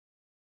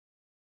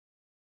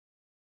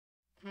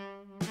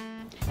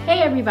Hey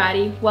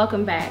everybody,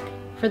 welcome back.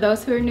 For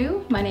those who are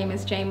new, my name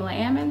is Jamala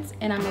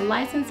and I'm a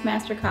licensed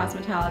master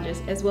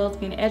cosmetologist as well as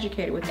being an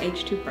educator with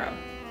H2PRO.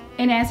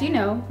 And as you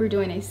know, we're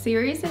doing a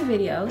series of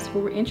videos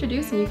where we're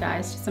introducing you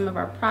guys to some of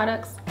our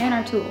products and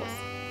our tools.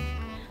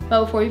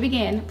 But before we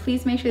begin,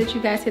 please make sure that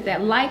you guys hit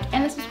that like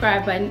and the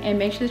subscribe button and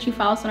make sure that you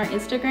follow us on our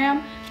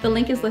Instagram. The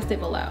link is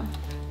listed below.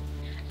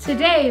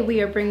 Today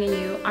we are bringing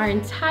you our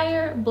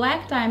entire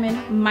Black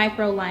Diamond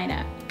Micro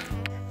lineup.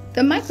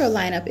 The Micro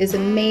lineup is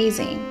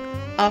amazing,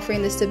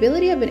 offering the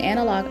stability of an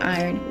analog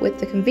iron with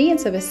the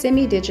convenience of a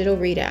semi-digital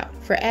readout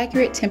for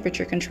accurate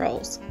temperature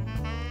controls.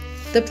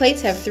 The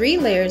plates have 3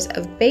 layers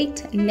of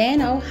baked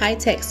nano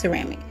high-tech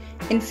ceramic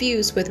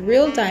infused with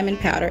real diamond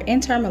powder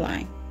and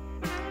tourmaline.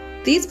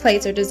 These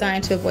plates are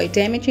designed to avoid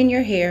damaging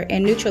your hair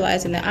and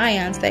neutralizing the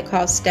ions that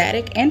cause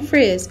static and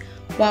frizz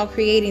while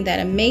creating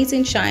that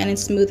amazing shine and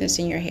smoothness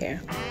in your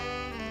hair.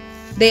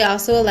 They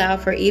also allow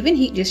for even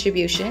heat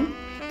distribution.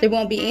 There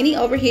won't be any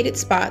overheated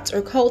spots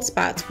or cold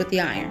spots with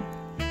the iron.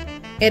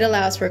 It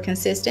allows for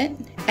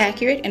consistent,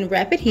 accurate, and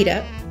rapid heat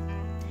up.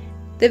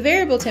 The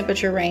variable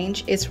temperature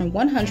range is from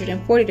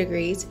 140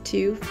 degrees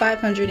to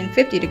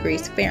 550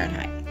 degrees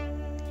Fahrenheit.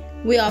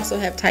 We also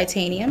have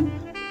titanium,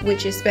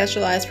 which is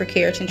specialized for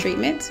keratin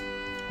treatments.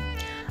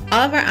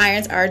 All of our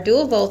irons are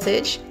dual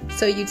voltage,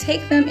 so you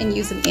take them and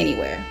use them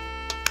anywhere.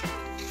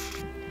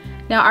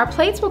 Now our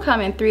plates will come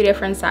in 3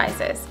 different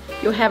sizes.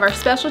 You'll have our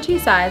specialty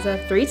size of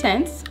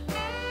 3/10,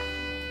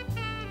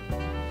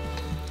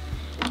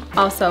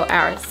 also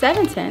our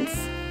 7/10,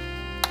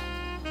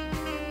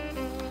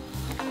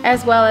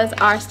 as well as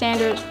our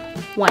standard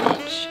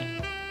 1-inch.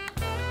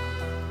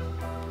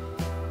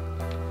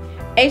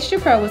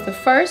 H2PRO was the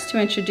first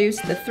to introduce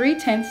the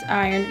 3/10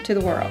 iron to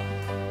the world.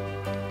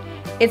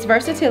 Its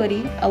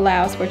versatility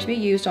allows for it to be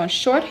used on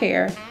short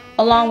hair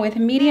along with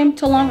medium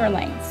to longer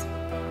lengths.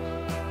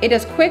 It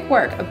does quick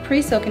work of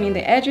pre-silkening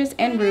the edges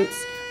and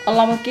roots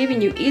along with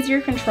giving you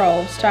easier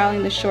control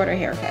styling the shorter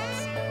haircuts.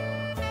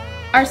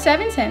 Our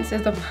 7/10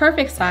 is the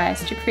perfect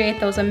size to create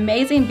those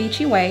amazing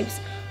beachy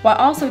waves while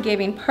also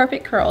giving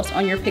perfect curls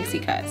on your pixie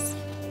cuts.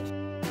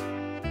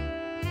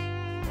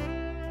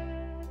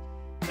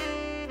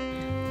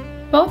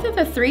 Both of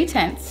the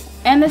 3/10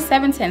 and the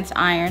 7/10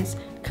 irons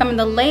come in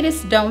the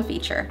latest dome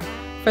feature.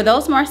 For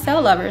those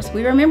Marcel lovers,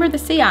 we remember the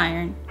C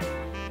iron.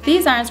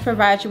 These irons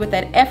provide you with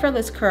that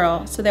effortless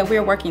curl so that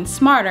we're working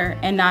smarter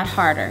and not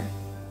harder.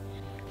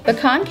 The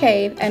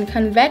concave and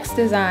convex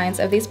designs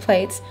of these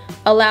plates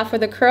allow for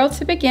the curl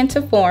to begin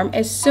to form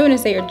as soon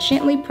as they are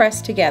gently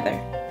pressed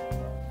together.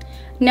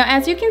 Now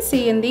as you can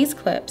see in these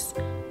clips,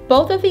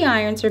 both of the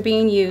irons are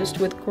being used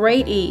with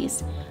great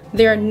ease.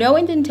 There are no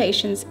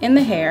indentations in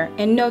the hair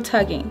and no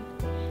tugging.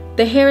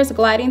 The hair is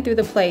gliding through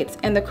the plates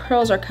and the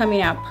curls are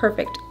coming out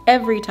perfect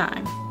every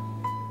time.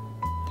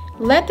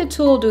 Let the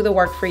tool do the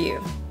work for you.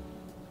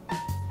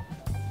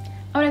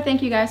 I want to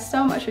thank you guys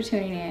so much for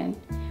tuning in.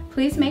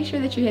 Please make sure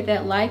that you hit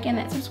that like and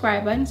that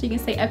subscribe button so you can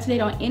stay up to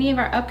date on any of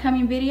our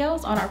upcoming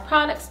videos on our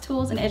products,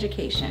 tools, and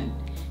education.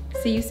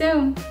 See you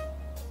soon.